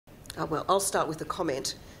Well, I'll start with a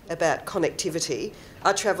comment about connectivity.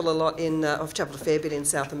 I travel a lot I've travelled a fair bit in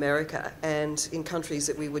South America and in countries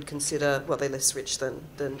that we would consider, well, they're less rich than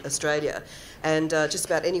Australia. And just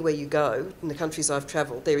about anywhere you go, in the countries I've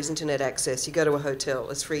travelled, there is internet access. You go to a hotel,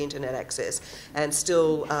 it's free internet access. And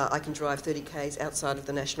still, I can drive 30 k's outside of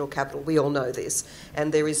the national capital. We all know this.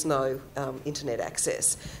 And there is no internet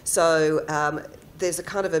access. So there's a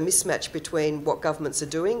kind of a mismatch between what governments are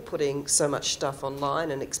doing, putting so much stuff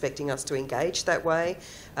online and expecting us to engage that way,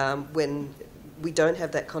 when we don't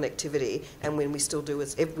have that connectivity, and when we still do,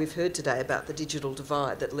 as we've heard today about the digital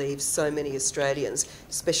divide that leaves so many Australians,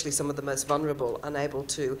 especially some of the most vulnerable, unable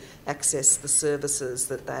to access the services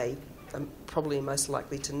that they are probably most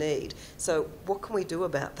likely to need. So what can we do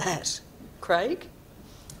about that? Craig?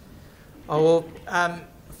 Oh, well,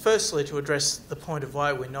 firstly, to address the point of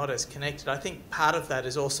why we're not as connected, I think part of that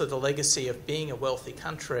is also the legacy of being a wealthy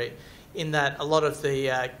country, in that a lot of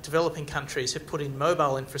the developing countries have put in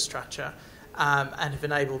mobile infrastructure and have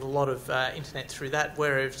enabled a lot of internet through that,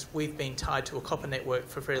 whereas we've been tied to a copper network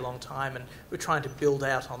for a very long time, and we're trying to build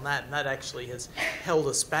out on that, and that actually has held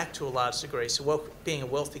us back to a large degree. So being a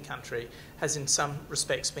wealthy country has in some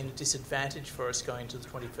respects been a disadvantage for us going into the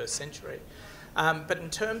 21st century. But in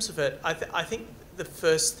terms of it, I think the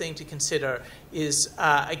first thing to consider is,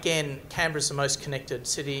 again, Canberra's the most connected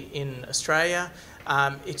city in Australia.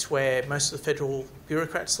 It's where most of the federal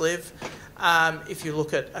bureaucrats live. If you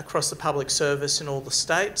look at across the public service in all the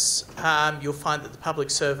states, you'll find that the public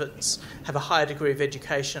servants have a higher degree of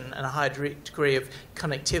education and a higher degree of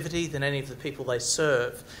connectivity than any of the people they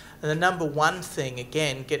serve. And the number one thing,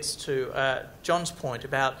 again, gets to John's point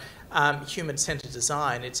about human-centred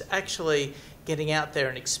design. It's actually getting out there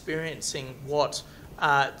and experiencing what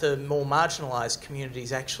the more marginalised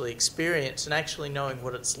communities actually experience, and actually knowing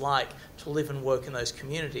what it's like to live and work in those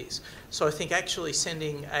communities. So I think actually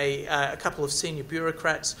sending a couple of senior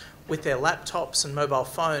bureaucrats with their laptops and mobile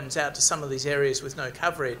phones out to some of these areas with no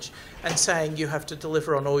coverage and saying you have to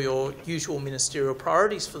deliver on all your usual ministerial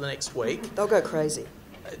priorities for the next week. They'll go crazy.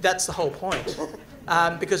 That's the whole point.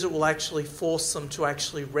 Because it will actually force them to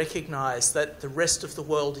actually recognise that the rest of the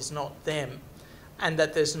world is not them, and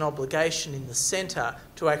that there's an obligation in the centre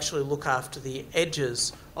to actually look after the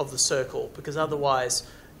edges of the circle, because otherwise,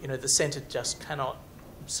 you know, the centre just cannot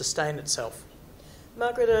sustain itself.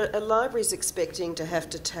 Margaret, are libraries expecting to have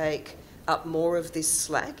to take up more of this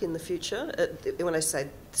slack in the future? When I say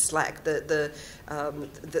slack, the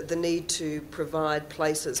need to provide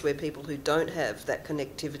places where people who don't have that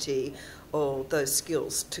connectivity or those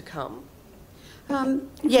skills to come?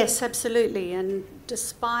 Yes, absolutely. And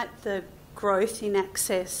despite the growth in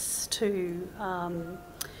access to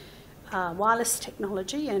wireless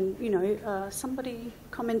technology, and somebody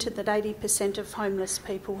commented that 80% of homeless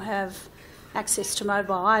people have access to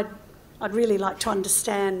mobile. I'd really like to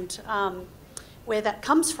understand where that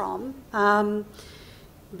comes from,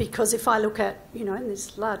 because if I look at, in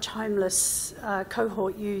this large homeless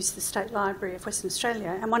cohort use the State Library of Western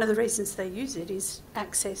Australia, and one of the reasons they use it is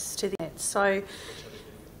access to the net. So,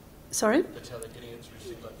 sorry? That's how they're getting it through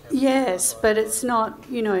things like yes, but it's not,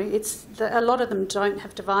 a lot of them don't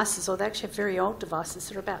have devices, or they actually have very old devices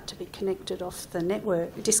that are about to be disconnected off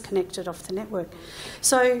the network.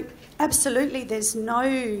 So absolutely there's no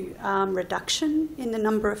reduction in the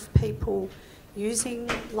number of people using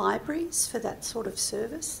libraries for that sort of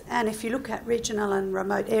service. And if you look at regional and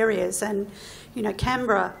remote areas, and,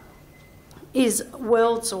 Canberra is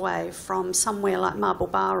worlds away from somewhere like Marble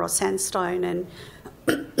Bar or Sandstone, and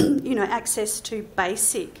access to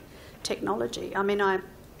basic technology. I mean, I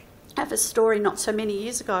have a story. Not so many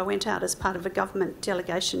years ago, I went out as part of a government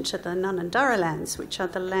delegation to the Nunandurra lands, which are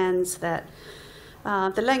the lands that,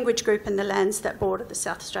 the language group and the lands that border the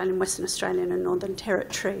South Australian, Western Australian and Northern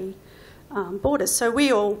Territory borders. So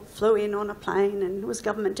we all flew in on a plane, and it was a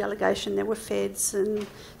government delegation. There were feds and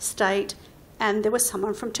state, and there was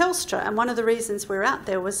someone from Telstra. And one of the reasons we were out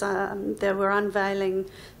there was they were unveiling,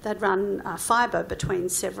 they'd run fibre between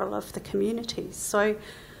several of the communities. So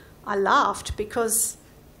I laughed because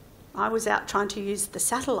I was out trying to use the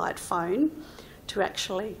satellite phone to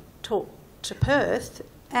actually talk to Perth,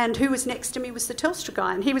 and who was next to me was the Telstra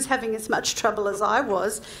guy, and he was having as much trouble as I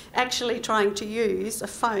was actually trying to use a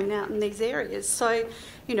phone out in these areas. So,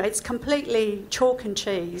 it's completely chalk and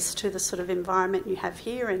cheese to the sort of environment you have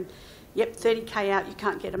here, and yep, 30k out, you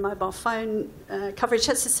can't get a mobile phone coverage.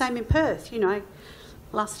 That's the same in Perth.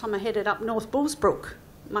 Last time I headed up North Bullsbrook,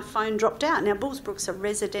 my phone dropped out. Now, Bullsbrook's a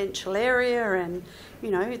residential area, and,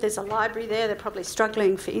 there's a library there. They're probably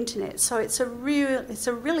struggling for internet. So it's a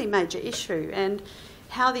really major issue, and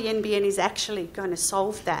how the NBN is actually going to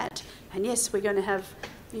solve that. And yes, we're going to have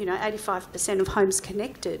 85% of homes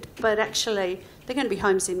connected, but actually they're going to be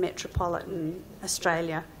homes in metropolitan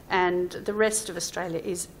Australia, and the rest of Australia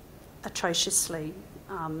is atrociously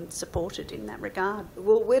supported in that regard.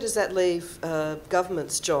 Well, where does that leave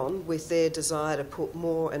governments, John, with their desire to put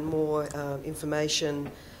more and more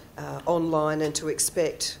information online and to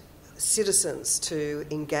expect citizens to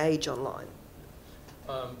engage online?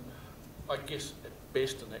 I guess at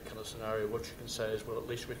best in that kind of scenario, what you can say is, well, at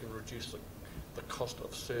least we can reduce the cost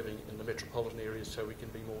of serving in the metropolitan areas so we can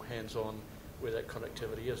be more hands-on where that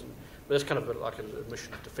connectivity isn't. But that's kind of a bit like an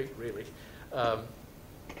admission of defeat, really. I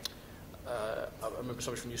remember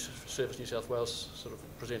somebody from Service New South Wales sort of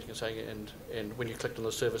presenting and saying, and when you clicked on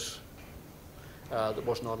the service that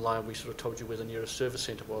wasn't online, we sort of told you where the nearest service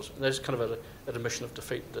centre was. And that's kind of an admission of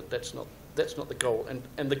defeat, that's not the goal.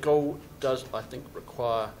 And the goal does, I think,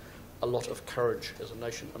 require a lot of courage as a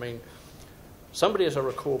nation. I mean, somebody, as I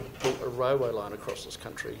recall, built a railway line across this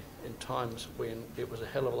country in times when it was a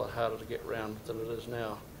hell of a lot harder to get round than it is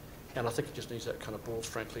now. And I think it just needs that kind of balls,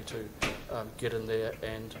 frankly, to get in there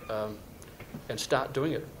and start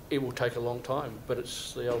doing it. It will take a long time, but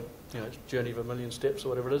it's the old journey of a million steps or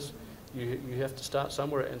whatever it is. You have to start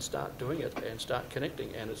somewhere and start doing it and start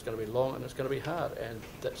connecting, and it's going to be long and it's going to be hard, and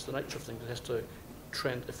that's the nature of things. It has to,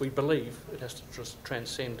 if we believe, it has to just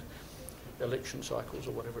transcend election cycles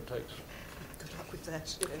or whatever it takes. Good luck with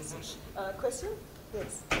that. Yes. Question?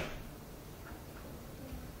 Yes.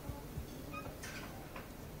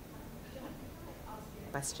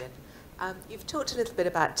 Question. You've talked a little bit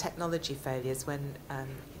about technology failures when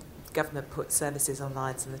government puts services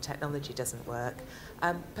online and the technology doesn't work.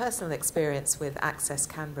 Personal experience with Access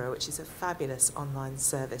Canberra, which is a fabulous online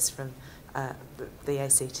service from the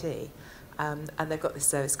ACT, and they've got this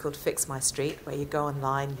service called Fix My Street, where you go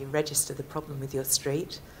online, you register the problem with your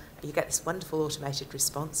street, you get this wonderful automated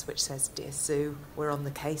response which says, "Dear Sue, we're on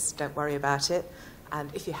the case, don't worry about it."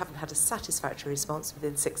 And if you haven't had a satisfactory response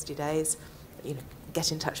within 60 days,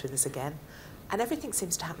 get in touch with us again. And everything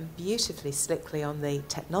seems to happen beautifully, slickly on the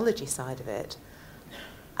technology side of it.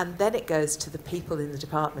 And then it goes to the people in the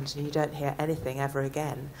department and you don't hear anything ever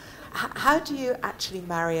again. How do you actually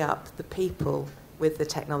marry up the people with the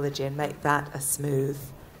technology and make that a smooth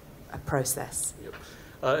process? Yep.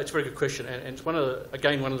 It's a very good question, and it's one of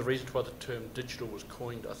the reasons why the term digital was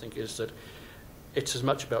coined, I think, is that it's as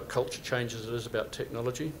much about culture change as it is about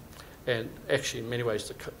technology. And actually, in many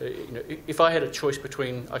ways, if I had a choice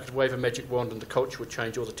between I could wave a magic wand and the culture would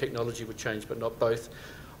change or the technology would change, but not both,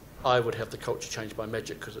 I would have the culture change by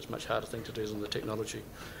magic because it's a much harder thing to do than the technology.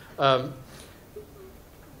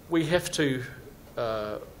 We have to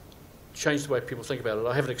change the way people think about it.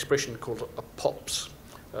 I have an expression called a POPS,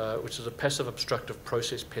 which is a passive obstructive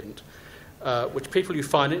process pedant, which people you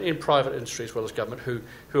find in private industry as well as government who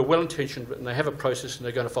are well-intentioned and they have a process and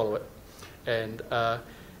they're going to follow it.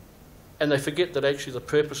 And they forget that actually the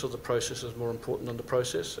purpose of the process is more important than the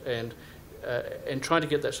process, and trying to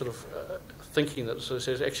get that sort of thinking that sort of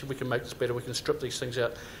says, actually we can make this better, we can strip these things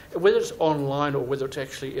out. Whether it's online or whether it's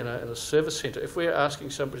actually in a service centre, if we're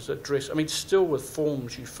asking somebody's address, I mean, still with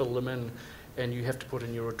forms you fill them in and you have to put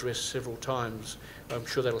in your address several times. I'm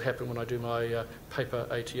sure that'll happen when I do my paper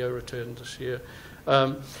ATO return this year.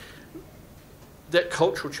 That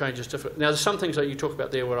cultural change is different. Now, there's some things that you talk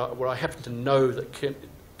about there where I happen to know that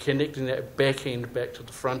connecting that back end back to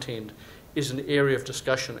the front end is an area of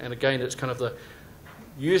discussion. And again, it's kind of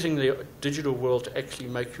using the digital world to actually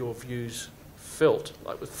make your views felt,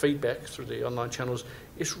 like with feedback through the online channels,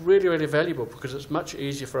 it's really, really valuable because it's much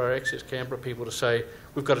easier for our Access Canberra people to say,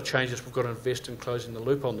 we've got to change this, we've got to invest in closing the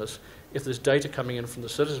loop on this. If there's data coming in from the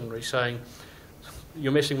citizenry saying,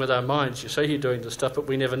 you're messing with our minds, you say you're doing this stuff, but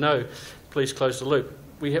we never know, please close the loop.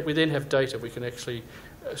 We then have data, we can actually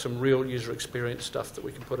some real user experience stuff that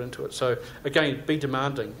we can put into it. So again, be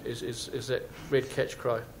demanding is that red catch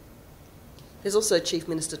cry. There's also Chief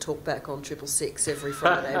Minister Talkback on 666 every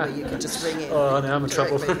Friday where you can just ring in. Oh, now I'm in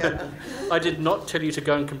trouble. I did not tell you to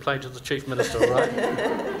go and complain to the Chief Minister, all right?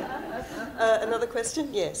 Another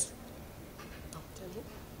question? Yes. Oh, down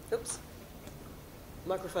here. Oops.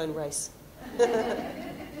 Microphone race.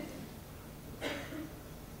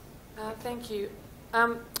 Thank you.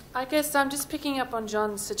 I guess I'm just picking up on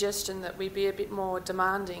John's suggestion that we be a bit more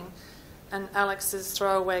demanding, and Alex's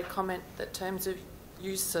throwaway comment that terms of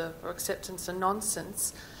use or acceptance are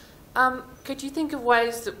nonsense. Could you think of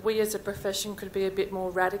ways that we as a profession could be a bit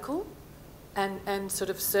more radical and sort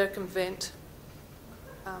of circumvent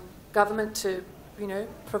government to,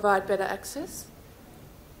 provide better access?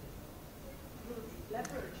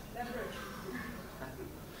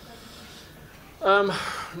 No.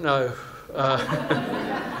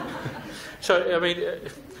 So So, I mean,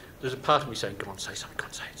 there's a part of me saying, come on, say something, come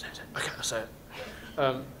on, say it. Okay, I'll say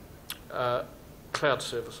it. Cloud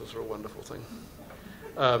services are a wonderful thing.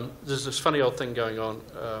 There's this funny old thing going on,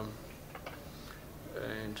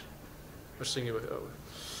 and I was thinking,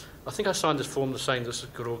 I think I signed this form saying this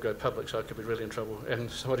could all go public, so I could be really in trouble,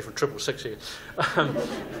 and somebody from 666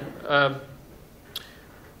 here.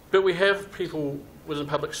 But we have people within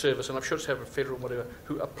public service, and I'm sure it's have a federal whatever,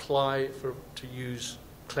 who apply to use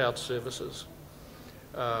cloud services,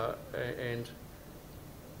 and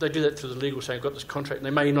they do that through the legal saying, I've got this contract, and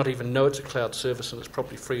they may not even know it's a cloud service and it's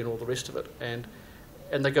probably free and all the rest of it, and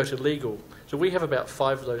they go to legal. So we have about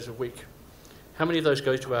 5 of those a week. How many of those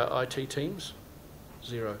go to our IT teams?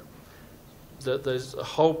 0. There's a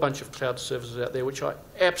whole bunch of cloud services out there which I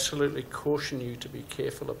absolutely caution you to be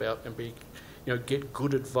careful about and get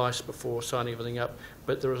good advice before signing everything up.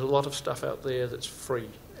 But there is a lot of stuff out there that's free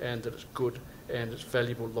and that it's good and it's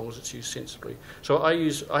valuable as long as it's used sensibly. So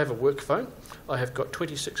I have a work phone. I have got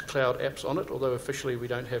 26 cloud apps on it, although officially we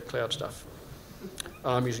don't have cloud stuff.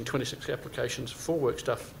 I'm using 26 applications for work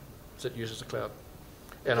stuff that uses the cloud.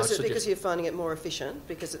 And is it because you're finding it more efficient?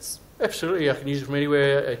 Because it's absolutely, I can use it from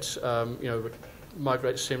anywhere. It's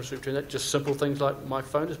Margaret seamlessly doing that. Just simple things like my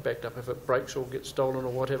phone is backed up. If it breaks or gets stolen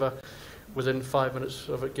or whatever, within 5 minutes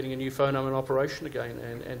of it getting a new phone, I'm in operation again.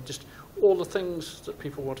 And just all the things that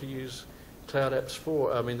people want to use cloud apps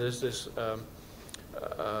for. I mean, there's this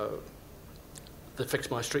the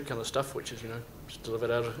Fix My Street kind of stuff, which is just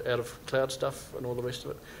delivered out of cloud stuff and all the rest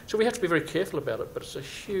of it. So we have to be very careful about it, but it's a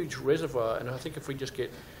huge reservoir, and I think if we just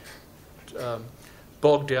get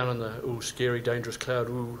bogged down in the scary, dangerous cloud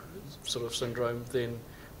sort of syndrome, then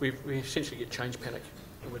we essentially get change panic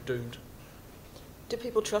and we're doomed. Do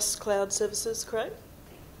people trust cloud services, Craig?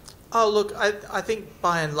 Oh, look, I think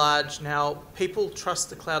by and large now people trust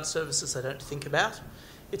the cloud services they don't think about.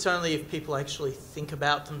 It's only if people actually think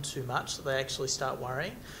about them too much that they actually start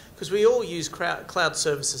worrying. Because we all use cloud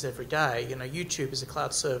services every day. YouTube is a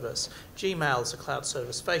cloud service, Gmail is a cloud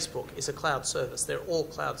service, Facebook is a cloud service. They're all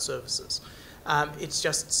cloud services. It's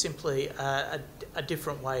just simply a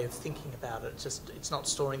different way of thinking about it. It's not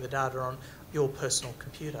storing the data on your personal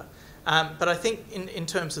computer. But I think in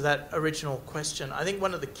terms of that original question, I think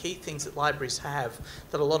one of the key things that libraries have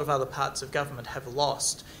that a lot of other parts of government have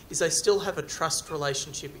lost is they still have a trust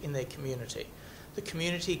relationship in their community. The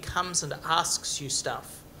community comes and asks you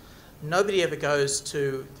stuff. Nobody ever goes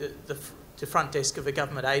to the front desk of a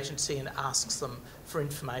government agency and asks them for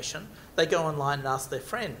information. They go online and ask their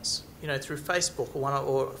friends, through Facebook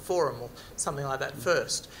or a forum or something like that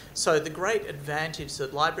first. So the great advantage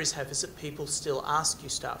that libraries have is that people still ask you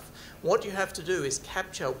stuff. What you have to do is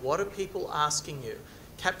capture what are people asking you,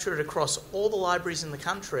 capture it across all the libraries in the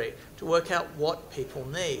country to work out what people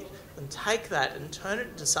need, and take that and turn it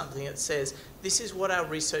into something that says, this is what our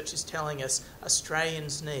research is telling us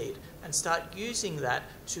Australians need, and start using that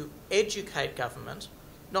to educate government,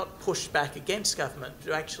 not push back against government,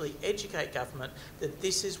 to actually educate government that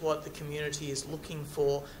this is what the community is looking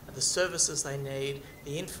for, the services they need,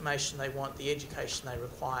 the information they want, the education they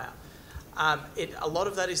require. A lot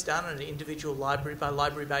of that is done on an individual library by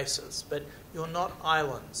library basis, but you're not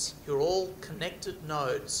islands. You're all connected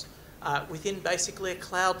nodes within basically a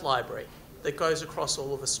cloud library that goes across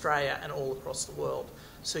all of Australia and all across the world.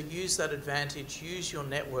 So use that advantage, use your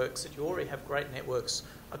networks, that you already have great networks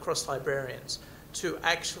across librarians, to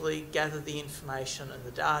actually gather the information and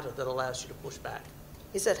the data that allows you to push back.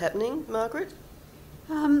 Is that happening, Margaret?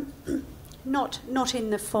 Not in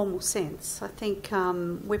the formal sense. I think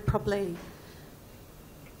we're probably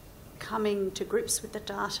coming to grips with the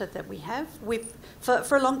data that we have.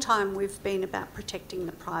 For a long time we've been about protecting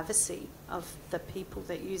the privacy of the people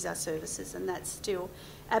that use our services, and that's still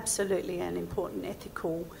absolutely an important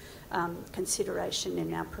ethical consideration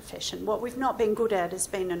in our profession. What we've not been good at has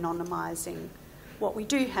been anonymising what we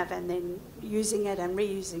do have and then using it and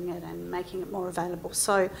reusing it and making it more available.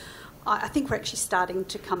 So I think we're actually starting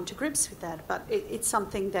to come to grips with that, but it's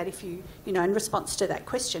something that if in response to that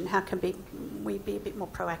question, how can we be a bit more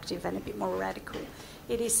proactive and a bit more radical?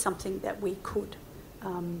 It is something that we could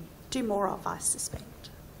do more of, I suspect.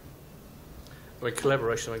 I mean,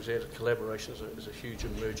 collaboration is a huge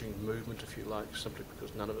emerging movement, if you like, simply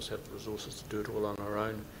because none of us have the resources to do it all on our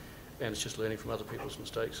own, and it's just learning from other people's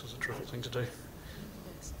mistakes is a terrific thing to do.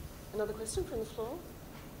 Yes. Another question from the floor?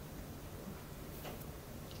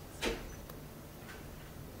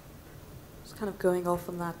 Kind of going off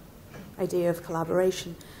on that idea of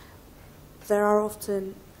collaboration, there are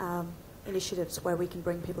often initiatives where we can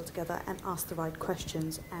bring people together and ask the right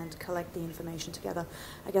questions and collect the information together.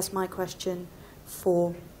 I guess my question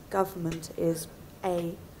for government is,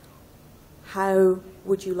 A, how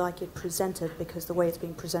would you like it presented, because the way it's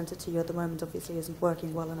being presented to you at the moment obviously isn't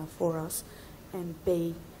working well enough for us, and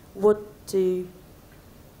B, what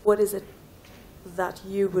is it that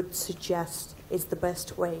you would suggest is the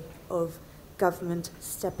best way of government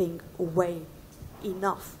stepping away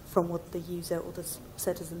enough from what the user or the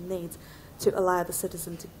citizen needs to allow the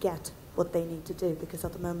citizen to get what they need to do, because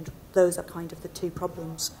at the moment those are kind of the two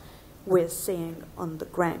problems we're seeing on the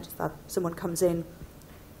ground, that someone comes in,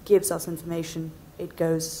 gives us information, it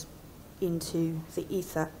goes into the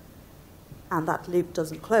ether, and that loop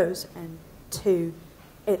doesn't close, and two,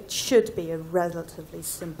 it should be a relatively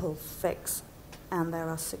simple fix, and there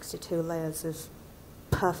are 62 layers of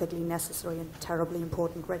perfectly necessary and terribly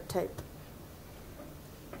important red tape.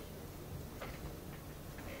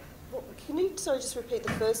 Can you, just repeat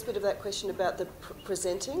the first bit of that question about the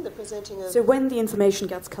presenting of... So when the information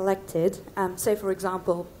gets collected, say, for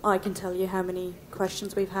example, I can tell you how many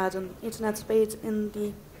questions we've had on internet speeds in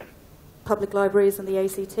the public libraries and the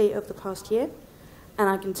ACT over the past year, and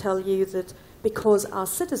I can tell you that because our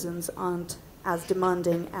citizens aren't as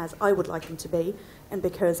demanding as I would like them to be, and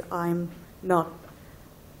because I'm not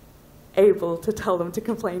able to tell them to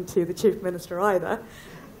complain to the Chief Minister either,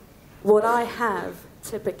 what I have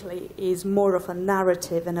typically is more of a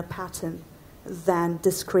narrative and a pattern than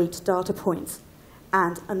discrete data points.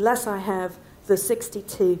 And unless I have the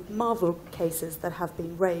 62 Marvel cases that have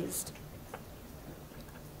been raised,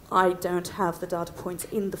 I don't have the data points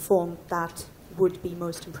in the form that would be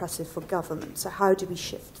most impressive for government. So how do we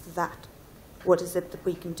shift that? What is it that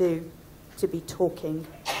we can do to be talking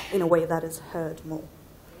in a way that is heard more?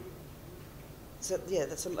 So, yeah,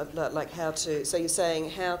 that's like how to... So you're saying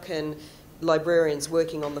how can librarians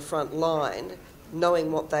working on the front line,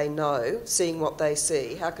 knowing what they know, seeing what they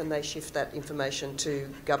see, how can they shift that information to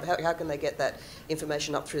government? How can they get that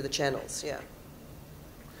information up through the channels? Yeah.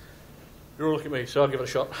 You're all looking at me, so I'll give it a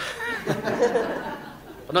shot.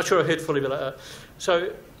 I'm not sure I heard fully, but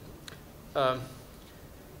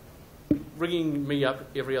ringing me up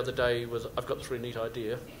every other day with "I've got this really neat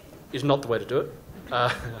idea" is not the way to do it. I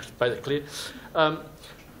should make that clear.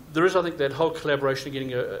 There is, I think, that whole collaboration of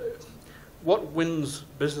getting what wins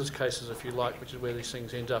business cases, if you like, which is where these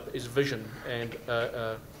things end up, is vision and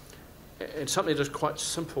something that is quite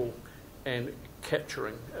simple and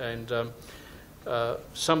capturing. And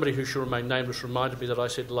somebody who should remain nameless reminded me that I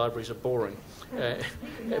said libraries are boring.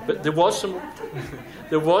 But there was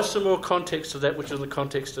some more context to that, which is in the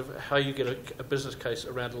context of how you get a business case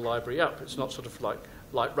around a library up. It's not sort of like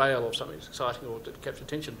light rail or something that's exciting or to capture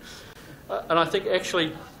attention. And I think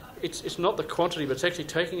actually it's not the quantity, but it's actually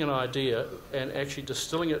taking an idea and actually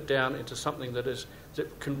distilling it down into something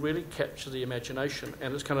that can really capture the imagination.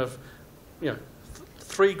 And it's kind of,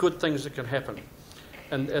 three good things that can happen.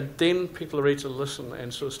 And then people are ready to listen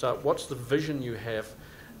and sort of start, what's the vision you have?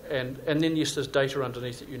 And then, yes, there's data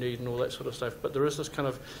underneath that you need and all that sort of stuff. But there is this kind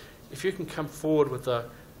of, if you can come forward with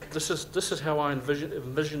this is how I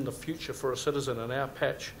envision the future for a citizen in our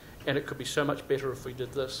patch, and it could be so much better if we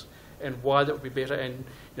did this, and why that would be better, and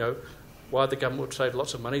why the government would save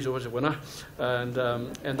lots of money is always a winner, and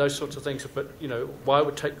those sorts of things. But why it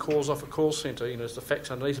would take calls off a call centre, is the facts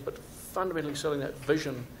underneath it. But fundamentally, selling that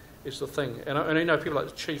vision is the thing. And I know people like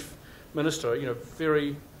the Chief Minister,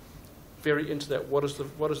 very, very into that. What is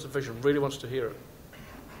the vision? Really wants to hear it.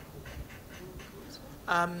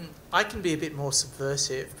 I can be a bit more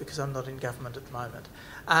subversive because I'm not in government at the moment.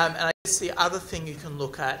 And I guess the other thing you can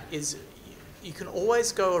look at is you can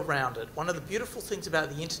always go around it. One of the beautiful things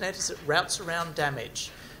about the internet is it routes around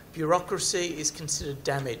damage. Bureaucracy is considered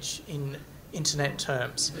damage in internet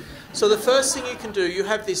terms. So the first thing you can do, you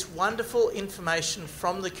have this wonderful information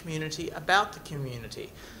from the community about the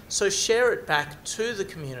community. So share it back to the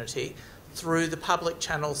community through the public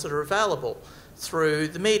channels that are available, through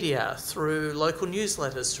the media, through local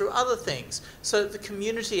newsletters, through other things. So the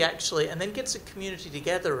community actually, and then gets a community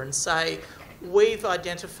together and say, we've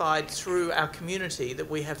identified through our community that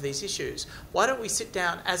we have these issues. Why don't we sit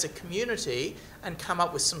down as a community and come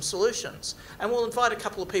up with some solutions? And we'll invite a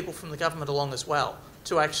couple of people from the government along as well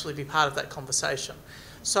to actually be part of that conversation.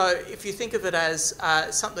 So if you think of it as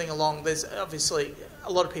something along, there's obviously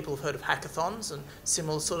a lot of people have heard of hackathons and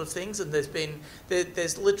similar sort of things, and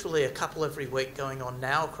there's literally a couple every week going on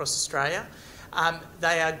now across Australia.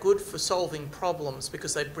 They are good for solving problems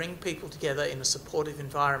because they bring people together in a supportive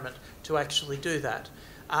environment to actually do that.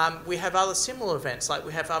 We have other similar events, like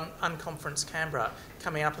we have Unconference Canberra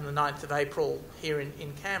coming up on the 9th of April here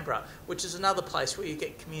in Canberra, which is another place where you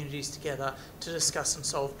get communities together to discuss and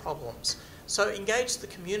solve problems. So engage the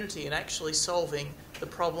community in actually solving the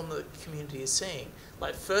problem that the community is seeing.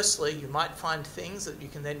 Like, firstly, you might find things that you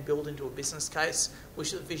can then build into a business case,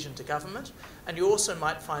 which is a vision to government, and you also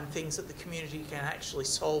might find things that the community can actually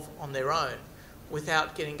solve on their own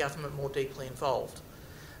without getting government more deeply involved.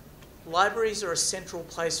 Libraries are a central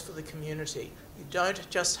place for the community. You don't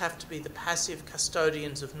just have to be the passive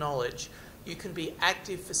custodians of knowledge. You can be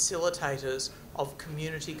active facilitators of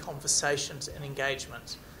community conversations and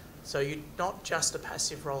engagement. So you're not just a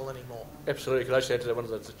passive role anymore. Absolutely. Could I just add to that, one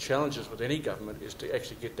of the challenges with any government is to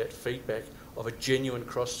actually get that feedback of a genuine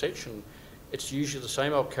cross-section. It's usually the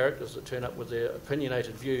same old characters that turn up with their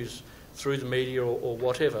opinionated views through the media or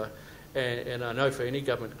whatever. And I know for any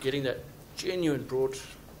government, getting that genuine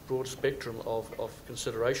broad spectrum of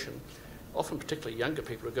consideration, often particularly younger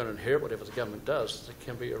people who are going to inherit whatever the government does, it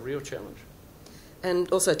can be a real challenge.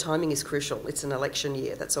 And also timing is crucial. It's an election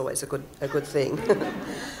year. That's always a good thing.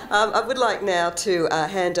 I would like now to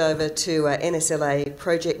hand over to NSLA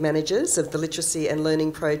project managers of the Literacy and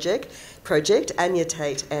Learning Project, Anja,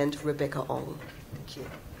 Tait and Rebecca Ong. Thank you.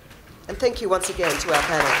 And thank you once again to our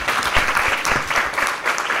panel.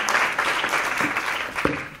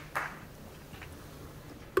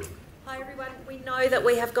 That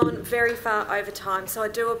we have gone very far over time, so I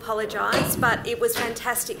do apologise, but it was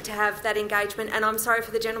fantastic to have that engagement, and I'm sorry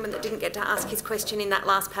for the gentleman that didn't get to ask his question in that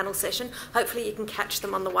last panel session. Hopefully you can catch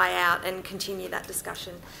them on the way out and continue that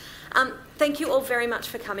discussion. Thank you all very much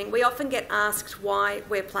for coming. We often get asked why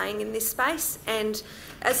we're playing in this space, and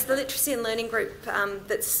as the Literacy and Learning Group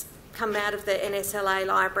that's come out of the NSLA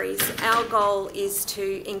libraries, our goal is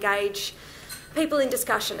to engage people in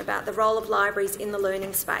discussion about the role of libraries in the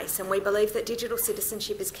learning space, and we believe that digital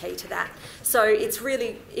citizenship is key to that. So it's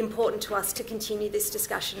really important to us to continue this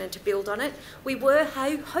discussion and to build on it. We were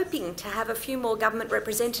hoping to have a few more government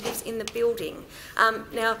representatives in the building.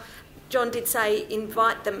 Now, John did say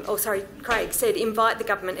Craig said invite the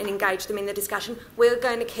government and engage them in the discussion. We're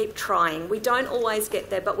going to keep trying. We don't always get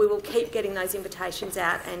there, but we will keep getting those invitations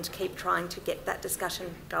out and keep trying to get that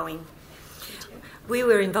discussion going. We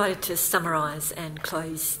were invited to summarise and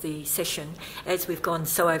close the session as we've gone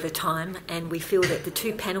so over time, and we feel that the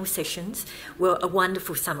two panel sessions were a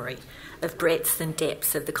wonderful summary of breadth and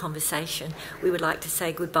depth of the conversation. We would like to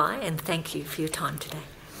say goodbye and thank you for your time today.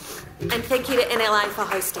 And thank you to NLA for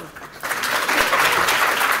hosting.